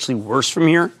substantially worse from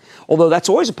here, although that's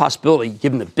always a possibility,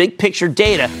 given the big picture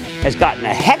data has gotten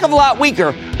a heck of a lot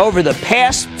weaker over the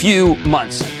past few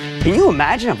months. Can you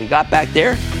imagine if we got back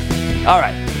there? All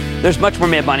right. There's much more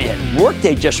Mad Money ahead.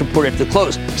 Workday just reported at the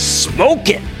close. Smoke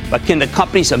it! But can the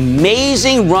company's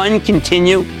amazing run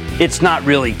continue? It's not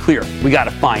really clear. We got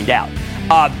to find out.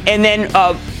 And then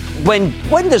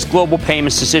when does Global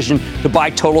Payments' decision to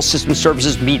buy Total System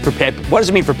Services mean for PayPal? What does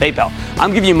it mean for PayPal?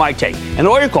 I'm giving you my take. And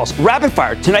all your calls, rapid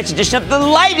fire, tonight's edition of the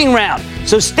Lightning Round.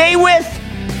 So stay with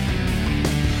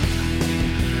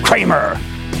Cramer.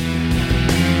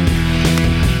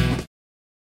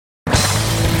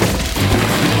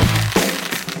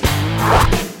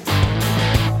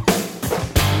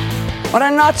 On a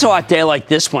not-so-hot day like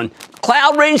this one,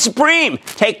 cloud reigns supreme.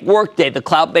 Take Workday, the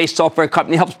cloud-based software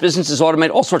company that helps businesses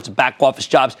automate all sorts of back-office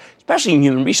jobs, especially in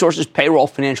human resources, payroll,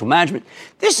 financial management.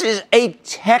 This is a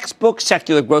textbook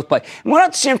secular growth play. And went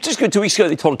out to San Francisco 2 weeks ago.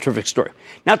 They told a terrific story.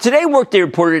 Now, today, Workday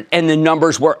reported, and the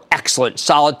numbers were excellent.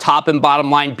 Solid top and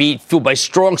bottom line beat, fueled by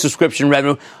strong subscription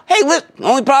revenue. Hey, look,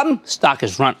 only problem? Stock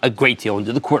has run a great deal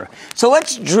into the quarter. So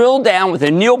let's drill down with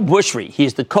Anil Bushri. He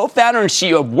is the co-founder and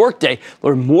CEO of Workday.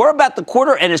 Learn more about the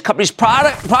quarter and his company's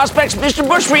prospects. Mr.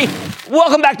 Bushri,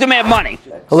 welcome back to Mad Money.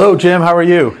 Hello, Jim. How are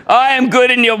you? I am good,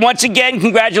 Anil. Once again,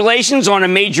 congratulations on a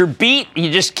major beat.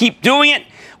 You just keep doing it.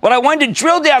 What I wanted to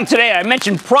drill down today, I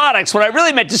mentioned products. What I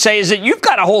really meant to say is that you've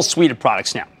got a whole suite of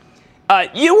products now.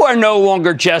 You are no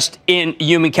longer just in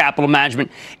human capital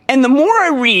management. And the more I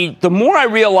read, the more I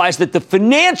realize that the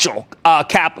financial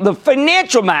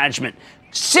management,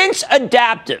 since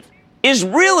Adaptive, is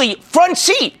really front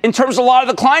seat in terms of a lot of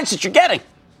the clients that you're getting.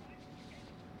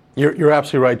 You're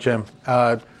absolutely right, Jim.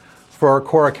 For our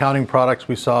core accounting products,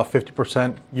 we saw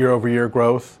 50% year-over-year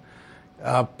growth.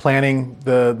 Planning,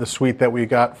 the suite that we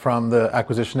got from the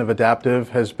acquisition of Adaptive,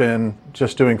 has been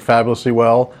just doing fabulously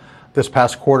well. This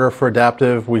past quarter for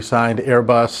Adaptive, we signed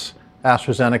Airbus,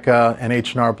 AstraZeneca, and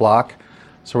H&R Block.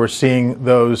 So we're seeing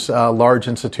those large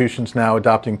institutions now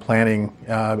adopting planning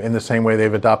in the same way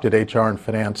they've adopted HR and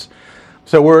finance.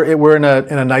 So we're in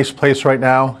a nice place right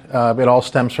now. It all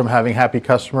stems from having happy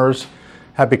customers.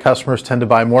 Happy customers tend to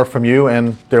buy more from you,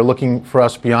 and they're looking for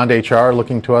us beyond HR,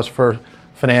 looking to us for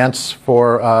finance,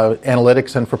 for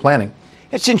analytics, and for planning.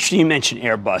 It's interesting you mentioned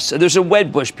Airbus. There's a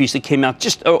Wedbush piece that came out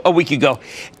just a week ago.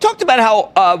 It talked about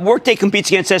how Workday competes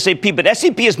against SAP, but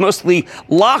SAP has mostly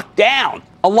locked down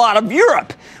a lot of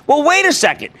Europe. Well, wait a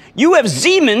second. You have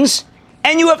Siemens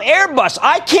and you have Airbus.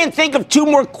 I can't think of 2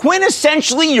 more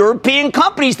quintessentially European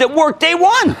companies that Workday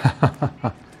won.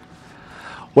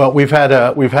 Well, we've had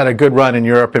a good run in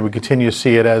Europe, and we continue to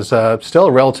see it as still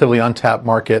a relatively untapped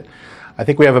market. I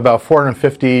think we have about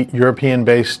 450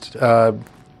 European-based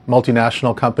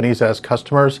multinational companies as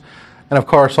customers. And of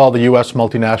course, all the U.S.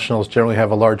 multinationals generally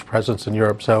have a large presence in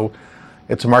Europe. So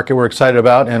it's a market we're excited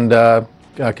about and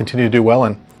continue to do well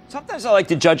in. Sometimes I like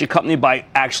to judge a company by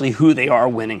actually who they are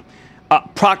winning.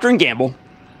 Procter & Gamble,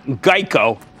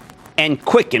 Geico, and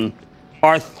Quicken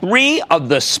are 3 of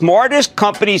the smartest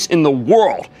companies in the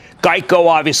world. Geico,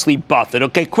 obviously, Buffett.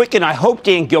 Okay, Quicken, I hope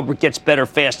Dan Gilbert gets better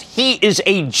fast. He is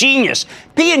a genius.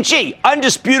 P&G,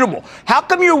 undisputable. How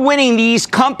come you're winning these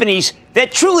companies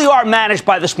that truly are managed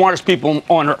by the smartest people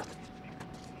on earth?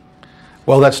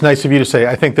 Well, that's nice of you to say.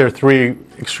 I think they're three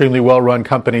extremely well-run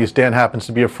companies. Dan happens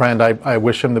to be a friend. I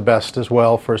wish him the best as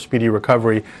well for a speedy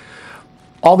recovery.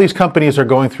 All these companies are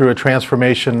going through a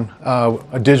transformation,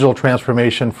 a digital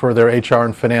transformation for their HR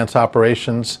and finance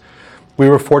operations. We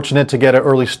were fortunate to get an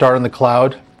early start in the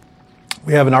cloud.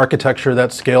 We have an architecture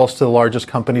that scales to the largest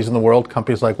companies in the world.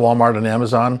 Companies like Walmart and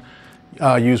Amazon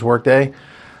use Workday.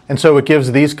 And so it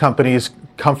gives these companies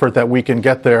comfort that we can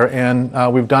get there.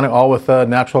 And we've done it all with a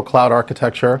natural cloud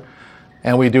architecture.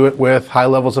 And we do it with high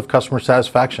levels of customer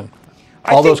satisfaction.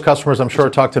 All those customers, I'm sure,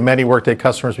 talked to many Workday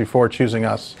customers before choosing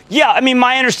us. Yeah, I mean,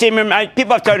 my understanding,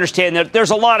 people have to understand that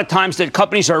there's a lot of times that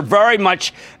companies are very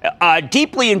much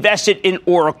deeply invested in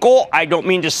Oracle. I don't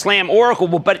mean to slam Oracle,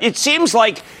 but it seems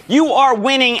like you are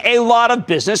winning a lot of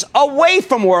business away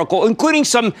from Oracle, including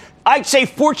some, I'd say,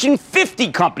 Fortune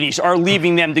 50 companies are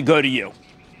leaving them to go to you.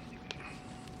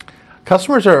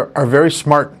 Customers are very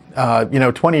smart.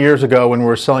 20 years ago when we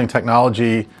were selling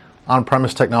technology,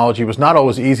 on-premise technology, it was not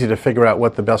always easy to figure out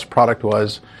what the best product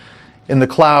was. In the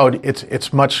cloud,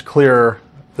 it's much clearer,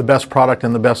 the best product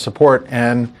and the best support.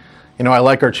 And, I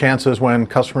like our chances when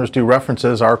customers do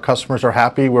references. Our customers are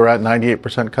happy. We're at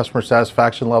 98% customer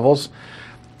satisfaction levels.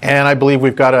 And I believe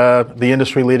we've got the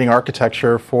industry-leading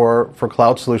architecture for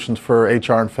cloud solutions for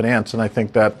HR and finance. And I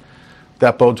think that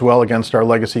bodes well against our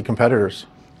legacy competitors.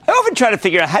 I often try to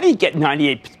figure out, how do you get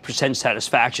 98%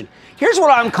 satisfaction? Here's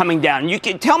what I'm coming down. You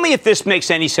can tell me if this makes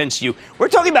any sense to you. We're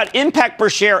talking about impact per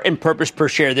share and purpose per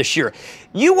share this year.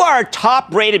 You are a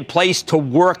top-rated place to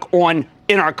work on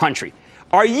in our country.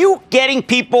 Are you getting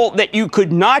people that you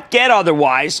could not get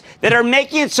otherwise that are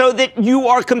making it so that you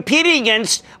are competing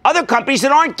against other companies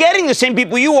that aren't getting the same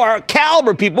people you are,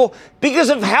 caliber people, because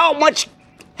of how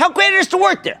great it is to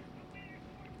work there?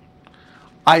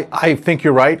 I think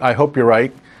you're right. I hope you're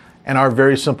right. And our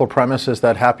very simple premise is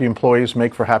that happy employees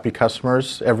make for happy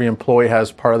customers. Every employee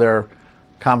has part of their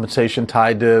compensation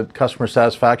tied to customer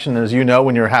satisfaction. And as you know,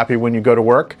 when you're happy when you go to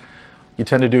work, you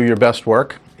tend to do your best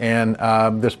work. And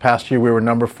this past year, we were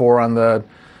number 4 on the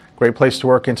Great Place to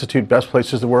Work Institute, Best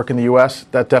Places to Work in the U.S.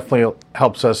 That definitely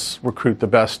helps us recruit the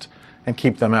best and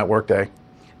keep them at Workday.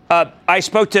 I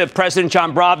spoke to President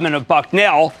John Brodman of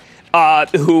Bucknell,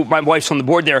 who my wife's on the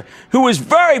board there, who was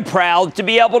very proud to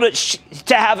be able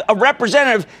to have a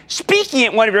representative speaking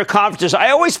at one of your conferences.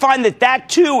 I always find that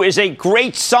too is a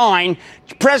great sign.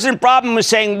 President Brodman was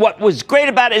saying what was great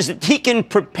about it is that he can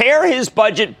prepare his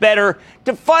budget better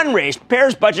to fundraise, prepare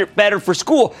his budget better for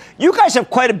school. You guys have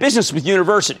quite a business with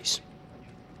universities.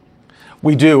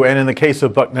 We do, and in the case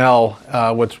of Bucknell,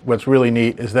 what's really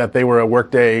neat is that they were a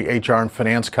Workday HR and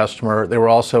finance customer. They were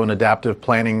also an adaptive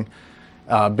planning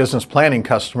business planning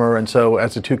customer, and so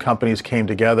as the two companies came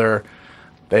together,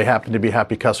 they happen to be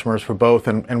happy customers for both,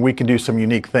 and we can do some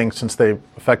unique things since they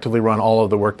effectively run all of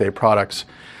the Workday products.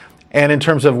 And in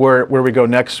terms of where we go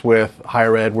next with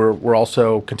higher ed, we're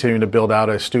also continuing to build out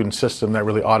a student system that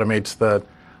really automates the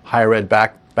higher ed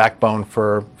backbone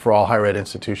for all higher ed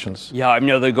institutions. Yeah, I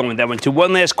know they're going with that one too.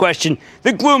 One last question.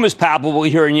 The gloom is palpable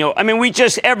here. And we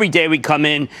just, every day we come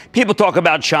in, people talk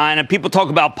about China, people talk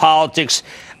about politics.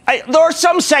 There are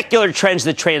some secular trends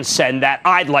that transcend that,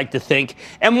 I'd like to think.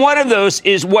 And one of those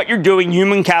is what you're doing,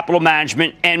 human capital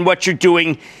management, and what you're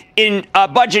doing in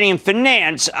budgeting and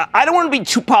finance. I don't want to be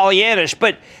too Pollyannish,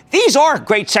 but these are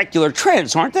great secular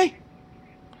trends, aren't they?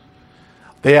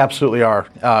 They absolutely are.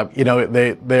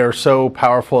 They are so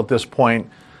powerful at this point.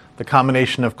 The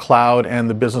combination of cloud and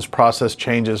the business process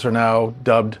changes are now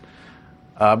dubbed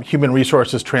human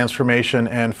resources transformation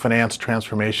and finance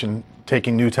transformation,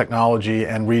 taking new technology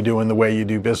and redoing the way you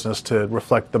do business to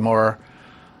reflect the more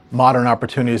modern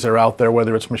opportunities that are out there,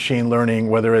 whether it's machine learning,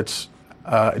 whether it's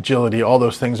agility, all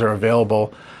those things are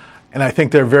available. And I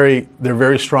think they're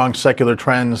very strong secular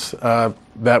trends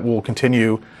that will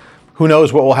continue. Who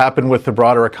knows what will happen with the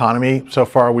broader economy? So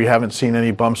far, we haven't seen any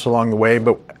bumps along the way,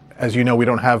 but as you know, we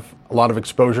don't have a lot of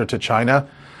exposure to China.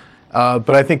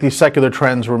 But I think these secular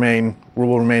trends will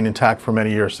remain intact for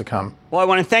many years to come. Well, I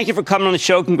want to thank you for coming on the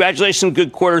show. Congratulations on a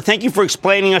good quarter. Thank you for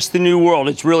explaining us the new world.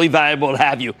 It's really valuable to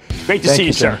have you. Great to see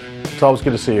you, sir. It's always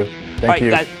good to see you. Thank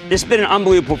you. This has been an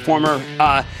unbelievable performer.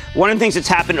 One of the things that's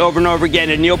happened over and over again,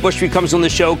 and Neil Bushby comes on the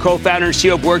show, co-founder and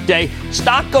CEO of Workday,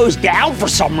 stock goes down for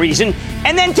some reason,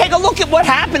 and then take a look at what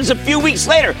happens a few weeks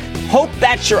later. Hope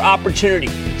that's your opportunity.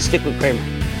 Stick with Cramer.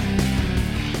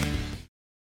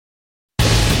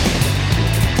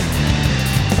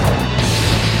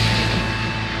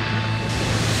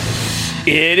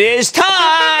 It is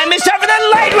time. It's time for the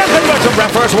late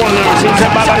first one.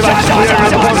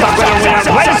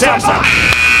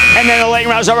 And then the lightning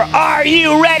round is over. Are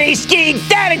you ready, Ski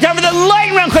Daddy? Time for the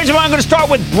lightning round question. I'm going to start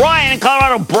with Brian in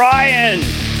Colorado. Brian.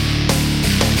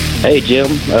 Hey, Jim.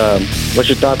 What's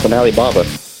your thoughts on Alibaba?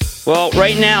 Well,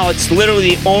 right now, it's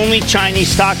literally the only Chinese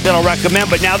stock that I'll recommend.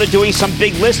 But now they're doing some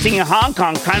big listing in Hong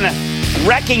Kong, kind of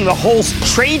wrecking the whole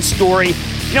trade story.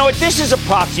 You know what? This is a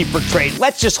proxy for trade.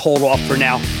 Let's just hold off for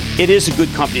now. It is a good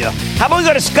company, though. How about we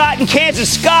go to Scott in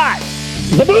Kansas? Scott.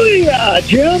 Booyah,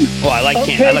 Jim. Oh, I like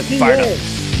Kansas. I like fired up.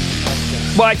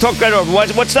 Well, I talked right over.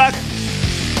 What stock?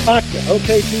 Okta,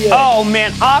 OKTA. Oh,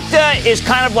 man. Okta is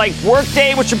kind of like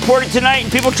Workday, which reported tonight,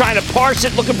 and people trying to parse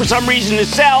it, looking for some reason to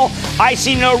sell. I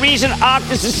see no reason.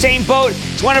 Okta's the same boat.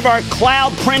 It's one of our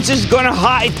cloud princes, going to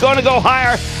go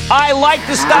higher. I like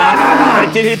the stock, but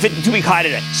it did hit 52-week high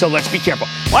today, so let's be careful.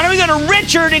 Why don't we go to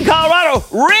Richard in Colorado?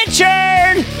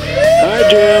 Richard! Hi,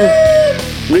 Jim.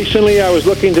 Recently, I was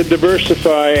looking to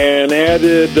diversify and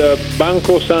added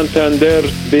Banco Santander,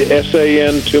 the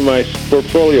SAN, to my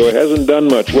portfolio. It hasn't done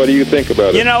much. What do you think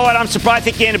about it? You know what? I'm surprised.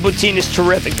 I think Anna Boutine is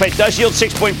terrific. But it does yield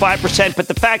 6.5%. But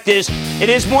the fact is, it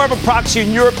is more of a proxy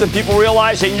in Europe than people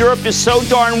realize. And Europe is so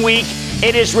darn weak.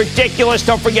 It is ridiculous.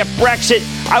 Don't forget Brexit.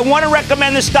 I want to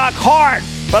recommend the stock hard,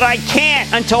 but I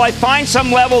can't until I find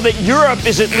some level that Europe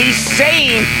is at least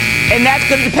sane. And that's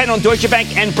going to depend on Deutsche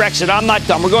Bank and Brexit. I'm not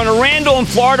dumb. We're going to Randall in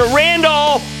Florida.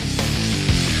 Randall!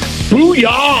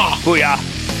 Booyah!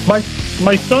 Booyah.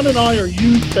 My son and I are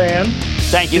huge fans.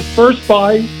 Thank you.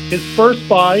 His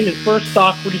first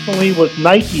stock recently was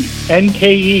Nike,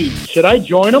 NKE. Should I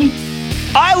join him?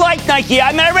 I like Nike.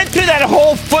 I mean, I read through that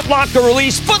whole Foot Locker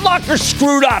release. Foot Locker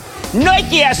screwed up.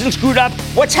 Nike hasn't screwed up.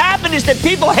 What's happened is that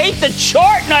people hate the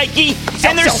chart, Nike,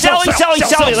 and they're selling.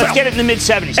 Let's get it in the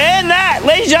mid-70s. And that,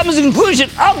 ladies and gentlemen, is the conclusion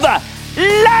of the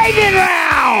Lightning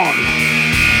Round.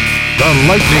 The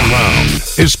Lightning Round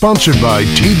is sponsored by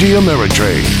TD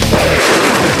Ameritrade.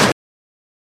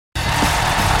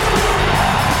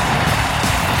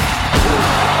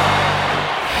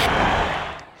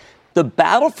 The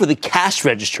battle for the cash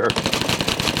register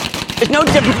is no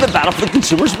different from the battle for the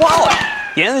consumer's wallet.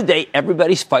 At the end of the day,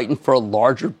 everybody's fighting for a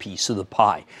larger piece of the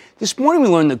pie. This morning, we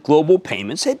learned that Global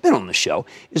Payments, they've been on the show,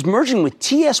 is merging with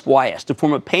TSYS to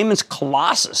form a payments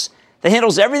colossus that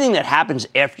handles everything that happens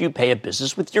after you pay a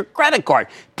business with your credit card.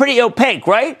 Pretty opaque,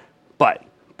 right? But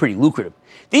pretty lucrative.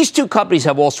 These two companies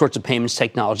have all sorts of payments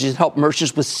technologies that help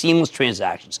merchants with seamless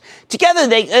transactions. Together,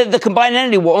 the combined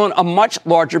entity will own a much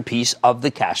larger piece of the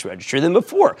cash register than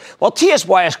before. While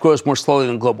TSYS grows more slowly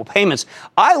than Global Payments,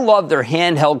 I love their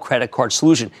handheld credit card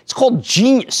solution. It's called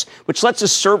Genius, which lets a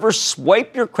server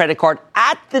swipe your credit card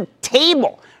at the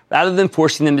table rather than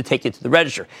forcing them to take it to the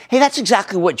register. Hey, that's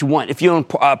exactly what you want if you own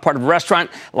part of a restaurant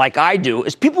like I do,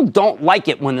 is people don't like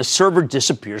it when the server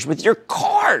disappears with your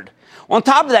card. On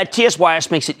top of that,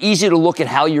 TSYS makes it easy to look at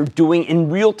how you're doing in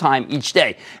real time each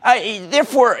day.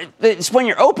 Therefore, it's when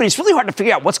you're open, it's really hard to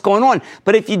figure out what's going on.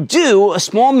 But if you do, a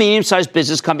small, medium-sized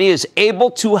business company is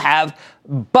able to have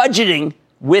budgeting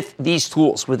with these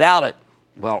tools. Without it,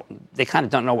 well, they kind of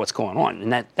don't know what's going on.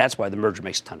 And that's why the merger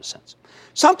makes a ton of sense.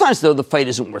 Sometimes, though, the fight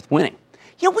isn't worth winning.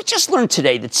 You know, we just learned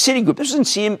today that Citigroup,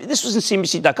 this was in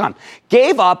CNBC.com,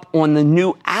 gave up on the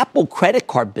new Apple credit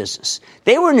card business.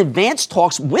 They were in advanced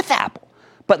talks with Apple,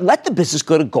 but let the business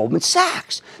go to Goldman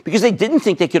Sachs because they didn't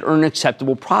think they could earn an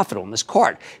acceptable profit on this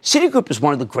card. Citigroup is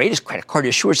one of the greatest credit card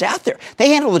issuers out there. They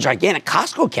handle the gigantic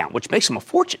Costco account, which makes them a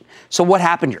fortune. So what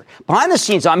happened here? Behind the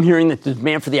scenes, I'm hearing that the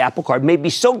demand for the Apple card may be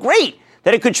so great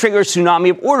that it could trigger a tsunami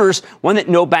of orders, one that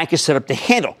no bank is set up to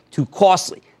handle. Too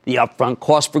costly. The upfront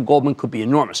cost for Goldman could be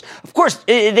enormous. Of course,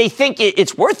 they think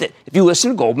it's worth it. If you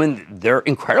listen to Goldman, they're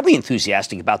incredibly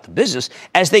enthusiastic about the business.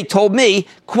 As they told me,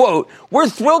 quote, "We're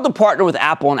thrilled to partner with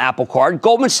Apple on Apple Card.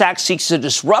 Goldman Sachs seeks to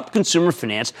disrupt consumer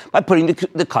finance by putting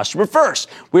the customer first.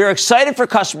 We are excited for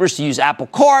customers to use Apple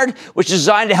Card, which is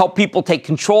designed to help people take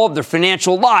control of their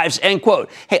financial lives," end quote.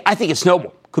 Hey, I think it's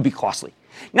noble. Could be costly.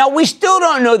 Now, we still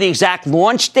don't know the exact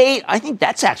launch date. I think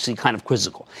that's actually kind of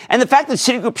quizzical. And the fact that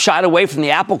Citigroup shied away from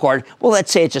the Apple Card, well,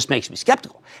 let's say it just makes me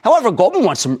skeptical. However, Goldman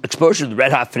wants some exposure to the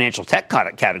red-hot financial tech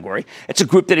category. It's a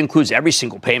group that includes every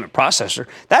single payment processor.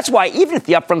 That's why, even if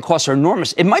the upfront costs are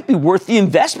enormous, it might be worth the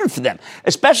investment for them,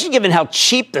 especially given how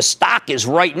cheap the stock is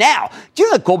right now. Do you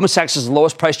know that Goldman Sachs is the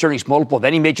lowest price earnings multiple of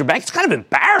any major bank? It's kind of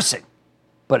embarrassing,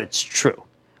 but it's true.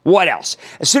 What else?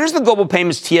 As soon as the Global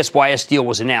Payments TSYS deal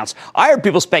was announced, I heard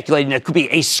people speculating that it could be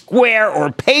a Square or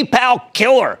PayPal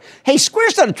killer. Hey,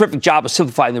 Square's done a terrific job of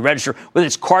simplifying the register with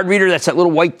its card reader, that's that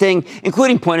little white thing,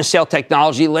 including point-of-sale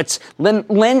technology that lets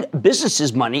lend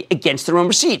businesses money against their own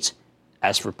receipts.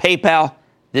 As for PayPal,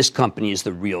 this company is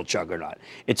the real juggernaut.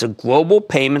 It's a global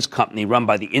payments company run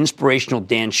by the inspirational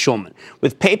Dan Schulman.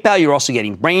 With PayPal, you're also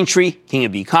getting Braintree, king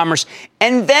of e-commerce,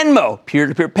 and Venmo,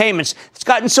 peer-to-peer payments. It's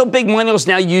gotten so big, millennials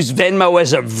now use Venmo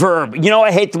as a verb. You know,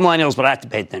 I hate the millennials, but I have to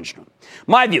pay attention to them.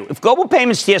 My view, if global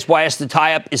payments TSYS, the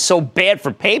tie-up, is so bad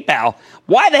for PayPal,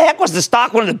 why the heck was the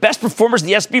stock one of the best performers in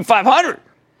the S&P 500?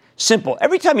 Simple.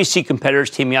 Every time you see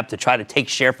competitors teaming up to try to take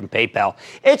share from PayPal,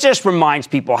 it just reminds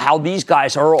people how these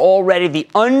guys are already the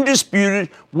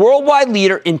undisputed worldwide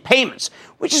leader in payments,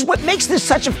 which is what makes this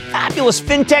such a fabulous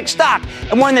fintech stock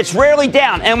and one that's rarely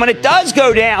down. And when it does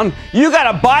go down, you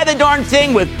got to buy the darn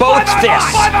thing with both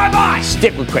fists. Buy.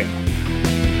 Stick with Cramer.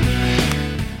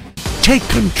 Take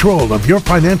control of your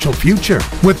financial future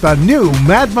with the new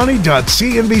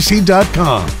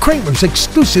madmoney.cnbc.com. Cramer's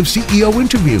exclusive CEO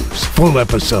interviews, full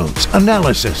episodes,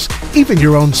 analysis, even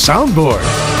your own soundboard.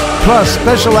 Plus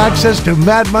special access to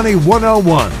Mad Money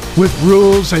 101 with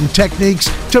rules and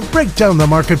techniques to break down the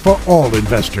market for all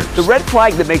investors. The red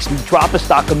flag that makes me drop a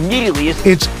stock immediately is...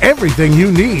 It's everything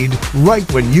you need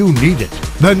right when you need it.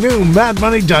 The new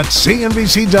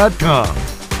madmoney.cnbc.com.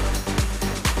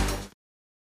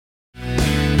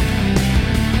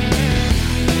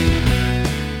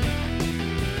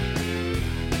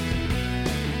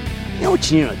 You know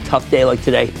what you need on a tough day like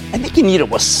today? I think you need a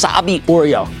wasabi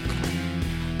Oreo.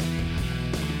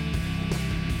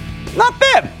 Not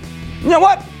bad. You know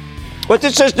what? What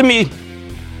this says to me,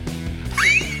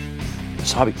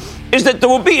 wasabi, is that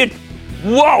there'll be a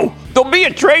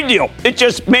trade deal. It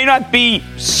just may not be.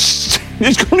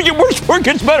 It's going to get worse before it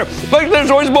gets better. Like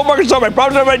there's always a bull market somewhere.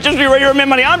 Promise everybody, just be right here at Mad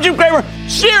Money. I'm Jim Cramer.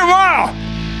 See you tomorrow.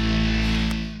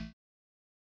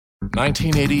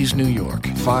 1980s New York.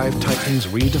 5 titans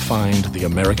redefined the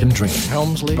American dream.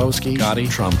 Helmsley, Boesky, Gotti,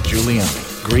 Trump,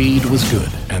 Giuliani. Greed was good,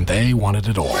 and they wanted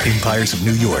it all. Empires of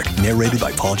New York, narrated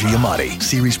by Paul Giamatti.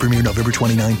 Series premiere November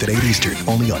 29th at 8 Eastern,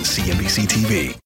 only on CNBC TV.